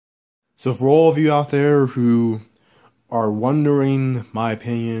So, for all of you out there who are wondering my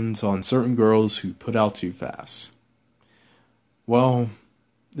opinions on certain girls who put out too fast, well,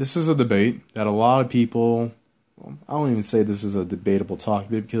 this is a debate that a lot of people, well, I don't even say this is a debatable topic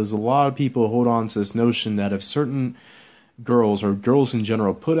because a lot of people hold on to this notion that if certain girls or girls in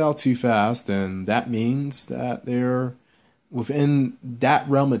general put out too fast, then that means that they're within that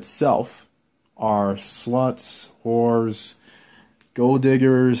realm itself are sluts, whores, gold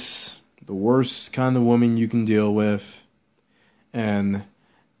diggers, the worst kind of woman you can deal with. And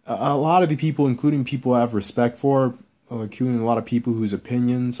a lot of the people, including people I have respect for, including a lot of people whose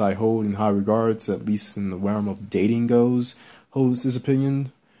opinions I hold in high regards, at least in the realm of dating goes, holds his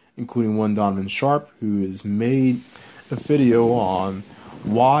opinion, including one Donovan Sharp, who has made a video on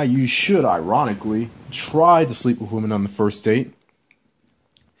why you should, ironically, try to sleep with women on the first date,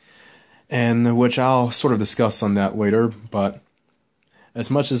 and which I'll sort of discuss on that later. But as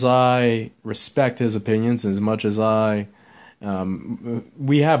much as I respect his opinions, as much as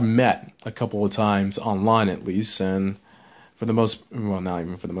we have met a couple of times online at least, and for the most, well, not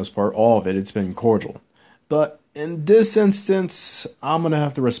even for the most part, all of it's been cordial. But in this instance, I'm going to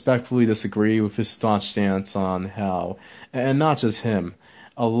have to respectfully disagree with his staunch stance on how, and not just him,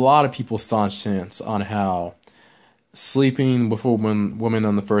 a lot of people's staunch stance on how sleeping with a woman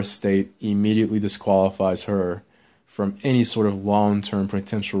on the first date immediately disqualifies her from any sort of long-term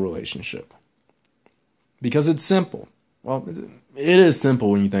potential relationship. Because it's simple. Well, it is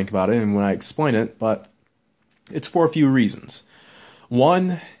simple when you think about it and when I explain it, but it's for a few reasons.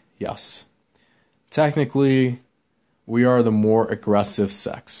 One, yes, technically, we are the more aggressive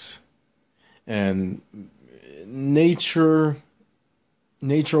sex. And nature-wise,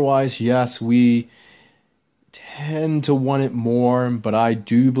 yes, we tend to want it more, but I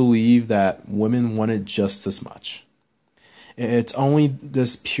do believe that women want it just as much. It's only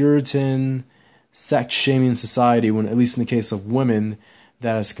this Puritan sex-shaming society, when, at least in the case of women,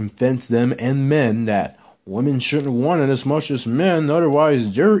 that has convinced them and men that women shouldn't want it as much as men,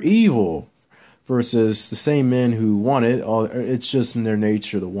 otherwise they're evil. Versus the same men who want it, it's just in their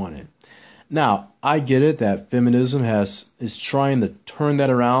nature to want it. Now, I get it that feminism is trying to turn that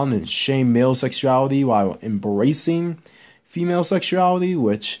around and shame male sexuality while embracing female sexuality,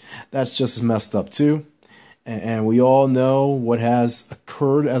 which that's just as messed up too. And we all know what has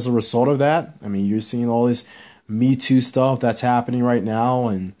occurred as a result of that. I mean, you're seeing all this Me Too stuff that's happening right now,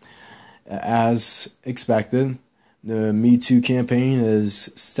 and as expected, the Me Too campaign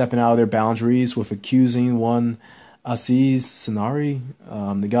is stepping out of their boundaries with accusing one Aziz Ansari,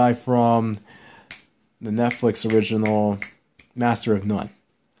 the guy from the Netflix original Master of None,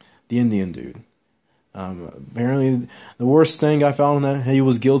 the Indian dude. Apparently, the worst thing I found that he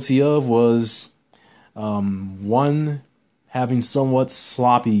was guilty of was one, having somewhat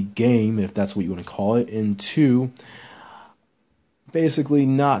sloppy game, if that's what you want to call it, and two, basically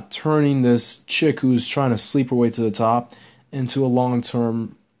not turning this chick who's trying to sleep her way to the top into a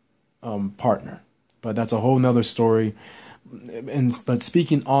long-term partner. But that's a whole nother story. But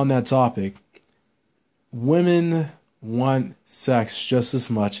speaking on that topic, women want sex just as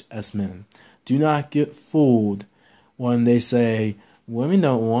much as men. Do not get fooled when they say, women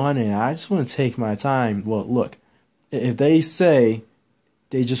don't want it, I just want to take my time. Well, look, if they say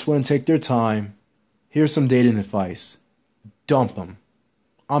they just want to take their time, here's some dating advice. Dump them.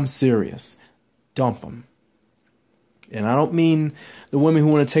 I'm serious. Dump them. And I don't mean the women who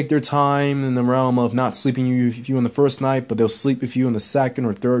want to take their time in the realm of not sleeping with you on the first night, but they'll sleep with you on the second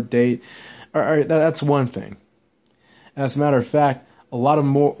or third date. All right, that's one thing. As a matter of fact, a lot of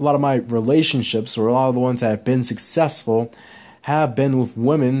my relationships, or a lot of the ones that have been successful, have been with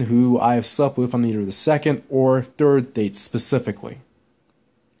women who I have slept with on either the second or third date specifically.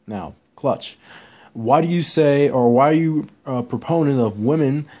 Now, clutch. Why do you say, or why are you a proponent of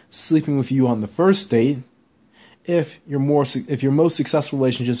women sleeping with you on the first date if your most successful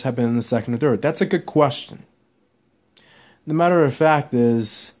relationships have been in the second or third? That's a good question. The matter of fact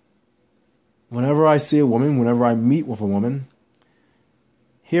is, whenever I see a woman, whenever I meet with a woman,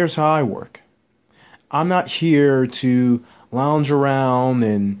 here's how I work. I'm not here to lounge around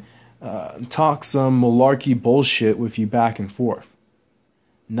and talk some malarkey bullshit with you back and forth.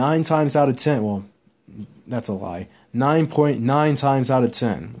 9 times out of 10, well, that's a lie. 9.9 times out of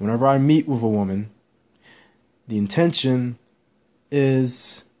 10, whenever I meet with a woman, the intention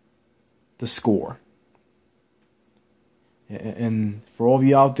is the score. And for all of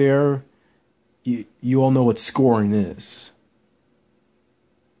you out there, you all know what scoring is.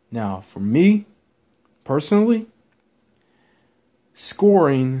 Now, for me, personally,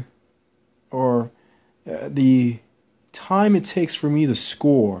 scoring, or the time it takes for me to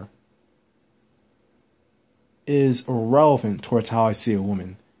score, is irrelevant towards how I see a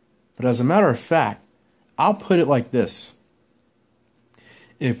woman. But as a matter of fact, I'll put it like this.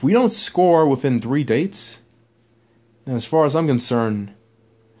 If we don't score within 3 dates, then as far as I'm concerned,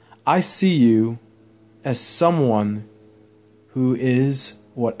 I see you as someone who is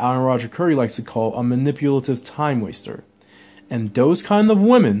what Alan Roger Curry likes to call a manipulative time waster. And those kind of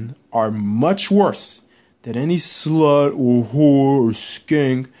women are much worse than any slut or whore or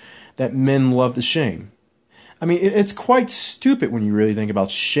skink that men love to shame. I mean, it's quite stupid when you really think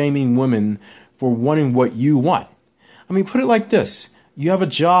about shaming women for wanting what you want. I mean, put it like this. You have a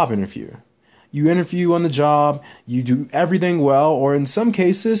job interview. You interview on the job, you do everything well, or in some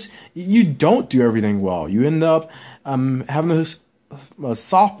cases, you don't do everything well. You end up having a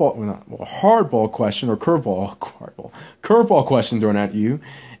hardball question or curveball question thrown at you.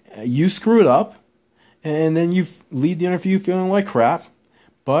 You screw it up, and then you leave the interview feeling like crap,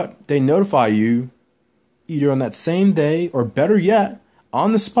 but they notify you either on that same day or better yet,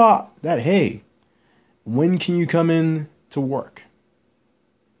 on the spot that, hey, when can you come in to work?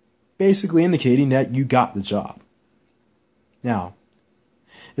 Basically indicating that you got the job. Now,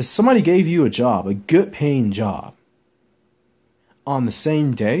 if somebody gave you a job, a good paying job, on the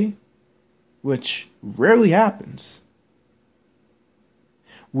same day, which rarely happens,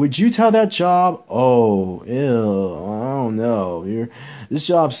 would you tell that job, oh, ew, I don't know, this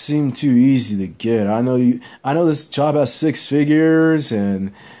job seemed too easy to get. I know this job has 6 figures,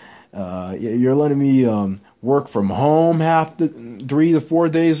 and you're letting me work from home 3 to 4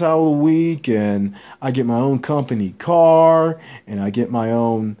 days out of the week, and I get my own company car, and I get my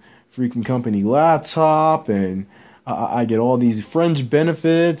own freaking company laptop, and I get all these fringe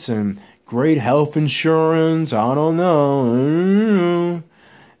benefits and great health insurance. I don't know.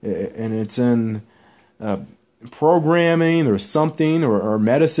 And it's in programming or something, or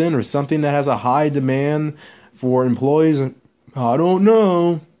medicine or something that has a high demand for employees. I don't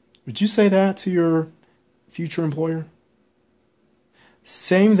know. Would you say that to your future employer?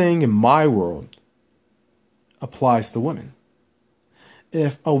 Same thing in my world applies to women.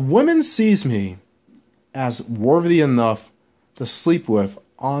 If a woman sees me as worthy enough to sleep with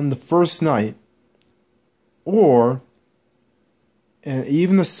on the first night, or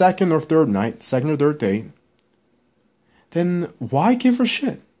even the second or third date, then why give her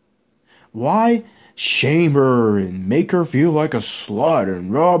shit? Why shame her and make her feel like a slut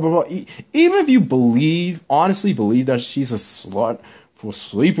and blah, blah, blah? Even if you honestly believe that she's a slut for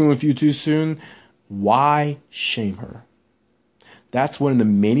sleeping with you too soon, why shame her? That's one of the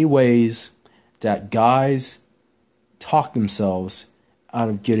many ways that guys talk themselves out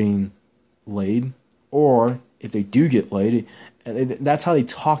of getting laid, or if they do get laid, that's how they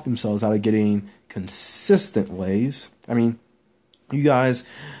talk themselves out of getting consistent lays. I mean, you guys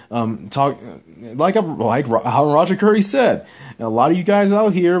talk like how Roger Curry said. A lot of you guys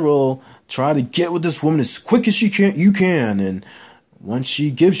out here will try to get with this woman as quick as you can, and once she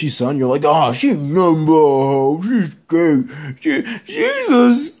gives you something, you're like, oh, she's number, she's gay, she's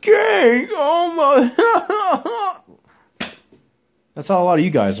a skank, oh my. That's how a lot of you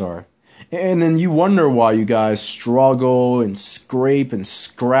guys are. And then you wonder why you guys struggle and scrape and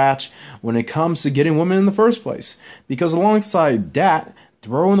scratch when it comes to getting women in the first place. Because alongside that,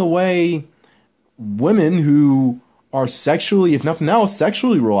 throwing away women who are sexually, if nothing else,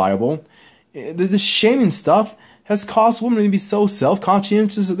 sexually reliable, the shaming stuff has caused women to be so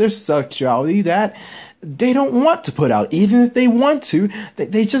self-conscientious of their sexuality that they don't want to put out. Even if they want to,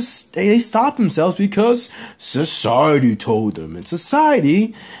 they stop themselves because society told them. And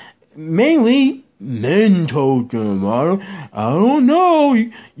society, mainly men, told them. I don't know.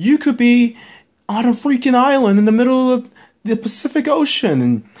 You could be on a freaking island in the middle of the Pacific Ocean,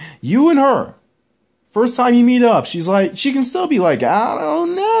 and you and her, first time you meet up, she can still be like, I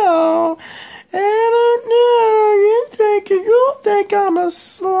don't know. You think I'm a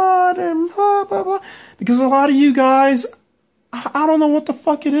slut and blah, blah, blah. Because a lot of you guys, I don't know what the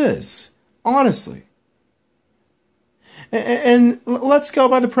fuck it is. Honestly. And let's go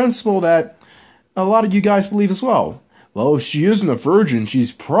by the principle that a lot of you guys believe as well. Well, if she isn't a virgin,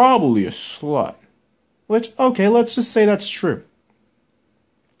 she's probably a slut. Which, okay, let's just say that's true.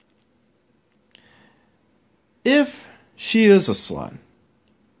 If she is a slut,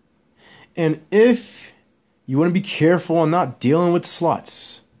 and if you want to be careful on not dealing with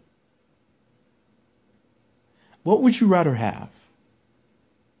sluts, what would you rather have?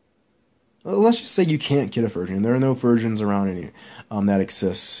 Let's just say you can't get a virgin. There are no virgins around any that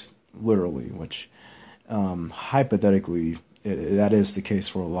exists, literally, which hypothetically, that is the case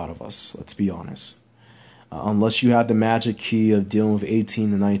for a lot of us. Let's be honest. unless you have the magic key of dealing with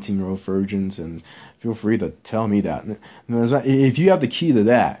 18 to 19-year-old virgins, and feel free to tell me that. And if you have the key to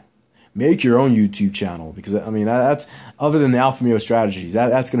that, make your own YouTube channel, because I mean that's, other than the Alpha Male strategies,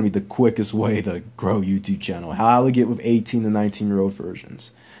 that's going to be the quickest way to grow a YouTube channel. How to get with 18 to 19-year-old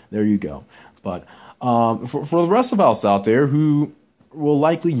virgins. There you go. But for the rest of us out there who will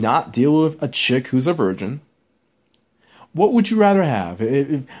likely not deal with a chick who's a virgin, what would you rather have?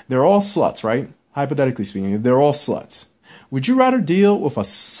 If they're all sluts, right? Hypothetically speaking, they're all sluts. Would you rather deal with a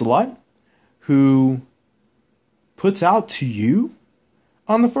slut who puts out to you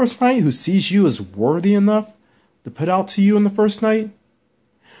on the first night, who sees you as worthy enough to put out to you on the first night?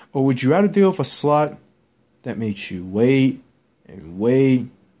 Or would you rather deal with a slut that makes you wait and wait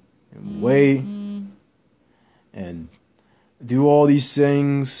and wait and do all these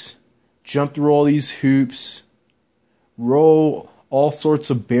things, jump through all these hoops, roll all sorts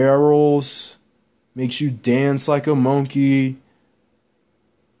of barrels, makes you dance like a monkey,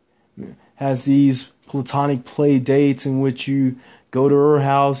 has these platonic play dates in which you go to her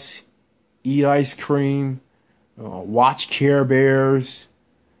house, eat ice cream, watch Care Bears,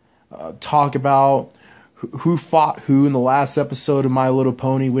 talk about who fought who in the last episode of My Little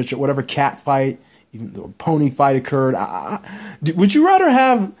Pony, whatever cat fight, even the pony fight occurred. Would you rather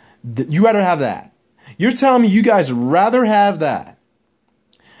have that? You're telling me you guys rather have that?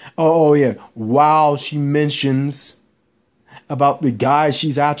 Oh yeah. Wow, she mentions about the guy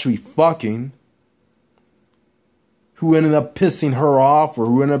she's actually fucking, who ended up pissing her off, or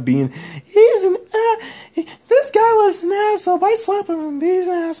who ended up being, this guy was an asshole. I slapped him. He's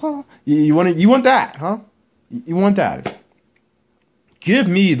an asshole. You want that, huh? You want that? Give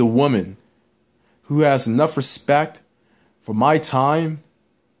me the woman who has enough respect for my time,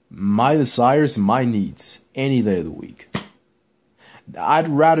 my desires, and my needs any day of the week. I'd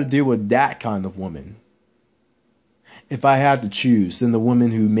rather deal with that kind of woman, if I had to choose, than the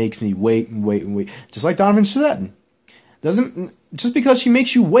woman who makes me wait and wait and wait. Just like Donovan Sutton. Just because she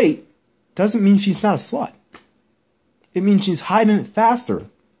makes you wait doesn't mean she's not a slut. It means she's hiding it faster.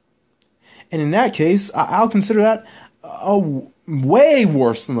 And in that case, I'll consider that way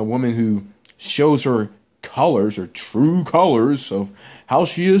worse than the woman who shows her colors, or true colors of how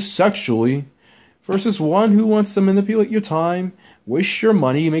she is sexually, versus one who wants to manipulate your time, waste your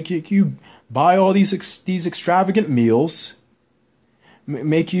money, make you buy all these extravagant meals,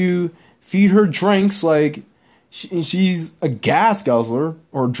 make you feed her drinks like she's a gas guzzler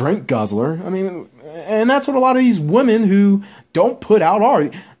or drink guzzler. I mean, and that's what a lot of these women who don't put out are.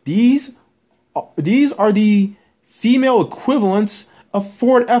 These are the female equivalents of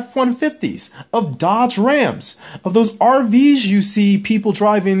Ford F-150s, of Dodge Rams, of those RVs you see people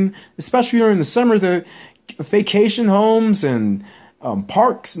driving, especially during the summer, the vacation homes and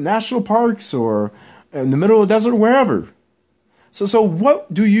parks, national parks, or in the middle of the desert, wherever. So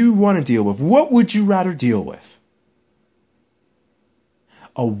what do you want to deal with? What would you rather deal with?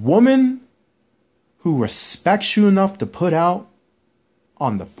 A woman who respects you enough to put out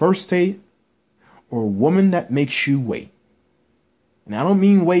on the first date, or a woman that makes you wait? And I don't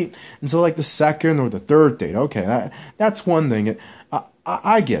mean wait until like the second or the third date. Okay, that's one thing.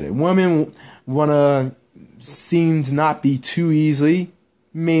 I get it. Women want to seem to not be too easy,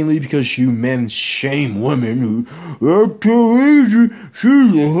 mainly because you men shame women who, that's too easy,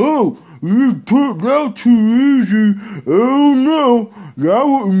 she's a hoe, you put that too easy, oh no, I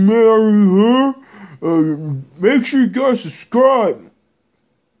wouldn't marry her. Make sure you guys subscribe.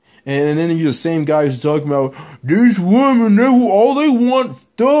 And then you're the same guy who's talking about these women, all they want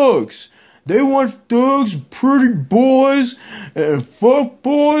thugs. They want thugs, pretty boys, and fuck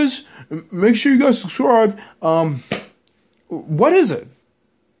boys. Make sure you guys subscribe. What is it?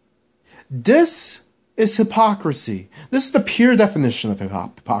 This is hypocrisy. This is the pure definition of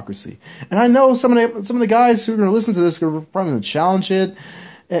hypocrisy. And I know some of the guys who are going to listen to this are probably going to challenge it.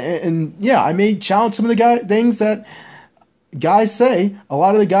 And yeah, I may challenge some of the things that guys say. A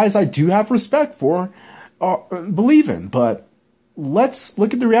lot of the guys I do have respect for believe in. But let's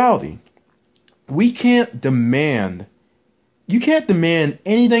look at the reality. You can't demand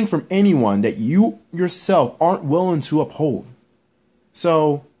anything from anyone that you yourself aren't willing to uphold.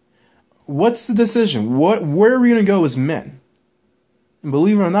 So what's the decision? Where are we going to go as men? And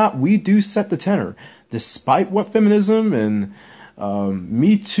believe it or not, we do set the tenor. Despite what feminism and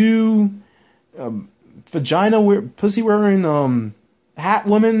Me Too, pussy wearing hat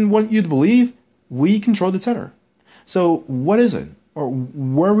women want you to believe, we control the tenor. So what is it? Or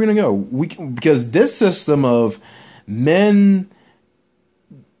where are we going to go? Because this system of men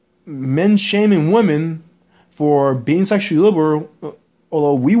shaming women for being sexually liberal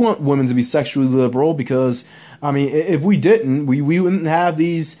Although we want women to be sexually liberal because, I mean, if we didn't, we wouldn't have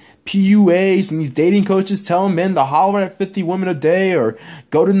these PUAs and these dating coaches telling men to holler at 50 women a day or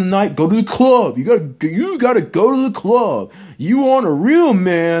go to the club. You gotta go to the club. You aren't a real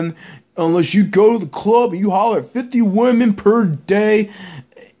man unless you go to the club and you holler at 50 women per day,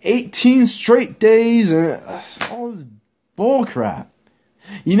 18 straight days, and all this bull crap.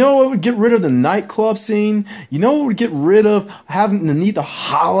 You know what would get rid of the nightclub scene? You know what would get rid of having the need to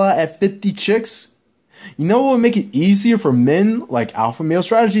holla at 50 chicks? You know what would make it easier for men, like Alpha Male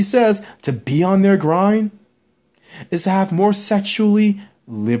Strategy says, to be on their grind? Is to have more sexually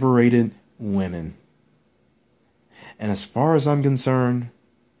liberated women. And as far as I'm concerned,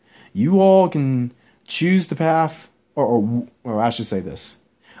 you all can choose the path, or I should say this.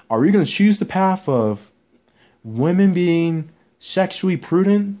 Are you going to choose the path of women being sexually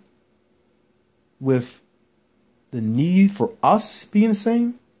prudent with the need for us being the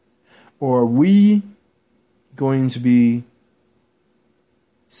same? Or are we going to be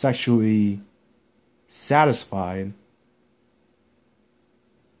sexually satisfied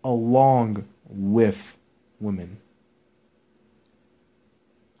along with women?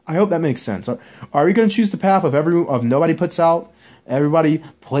 I hope that makes sense. Are we going to choose the path of nobody puts out? Everybody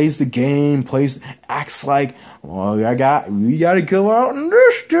plays the game, acts like, well, we got to go out on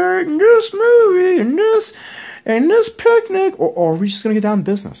this date, and this movie, and this picnic, or are we just gonna get down to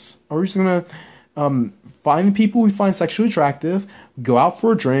business? Are we just gonna find the people we find sexually attractive, go out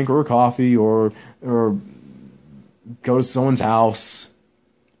for a drink or a coffee, or go to someone's house?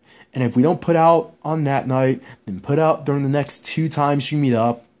 And if we don't put out on that night, then put out during the next 2 times you meet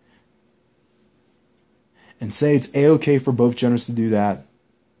up. And say it's A-okay for both genders to do that.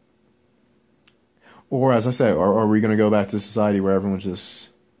 Or, as I say, are we going to go back to society where everyone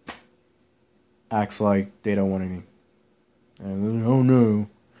just acts like they don't want anything? And, oh no.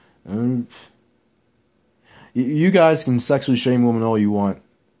 You guys can sexually shame women all you want.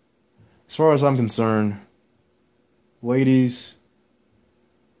 As far as I'm concerned, ladies,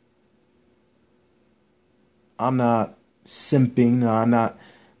 I'm not simping. I'm not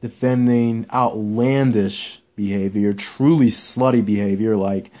defending outlandish behavior, truly slutty behavior,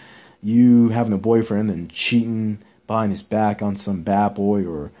 like you having a boyfriend and cheating behind his back on some bad boy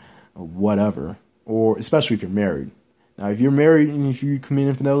or whatever, or especially if you're married. Now, if you're married and if you commit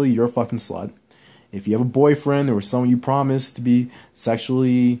infidelity, you're a fucking slut. If you have a boyfriend or someone you promised to be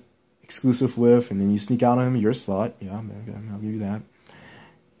sexually exclusive with and then you sneak out on him, you're a slut. Yeah, I'll give you that.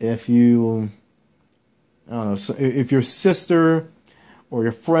 If you, I don't know, so if your sister or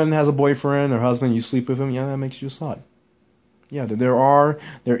your friend has a boyfriend or husband, you sleep with him, yeah, that makes you a slut. Yeah, there are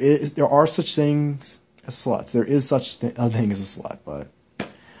such things as sluts. There is such a thing as a slut, but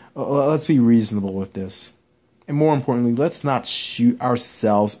let's be reasonable with this. And more importantly, let's not shoot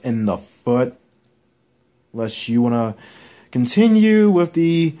ourselves in the foot. Unless you want to continue with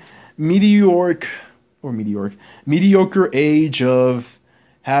the mediocre age of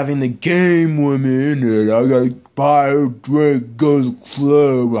having the game women and I gotta buy a drink, go to the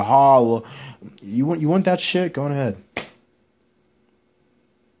club, holla. You want that shit? Go on ahead.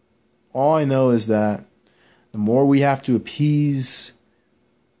 All I know is that the more we have to appease,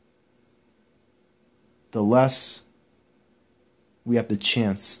 the less we have the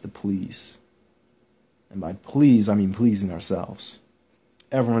chance to please. And by please, I mean pleasing ourselves.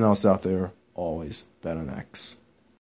 Everyone else out there, always bet on X.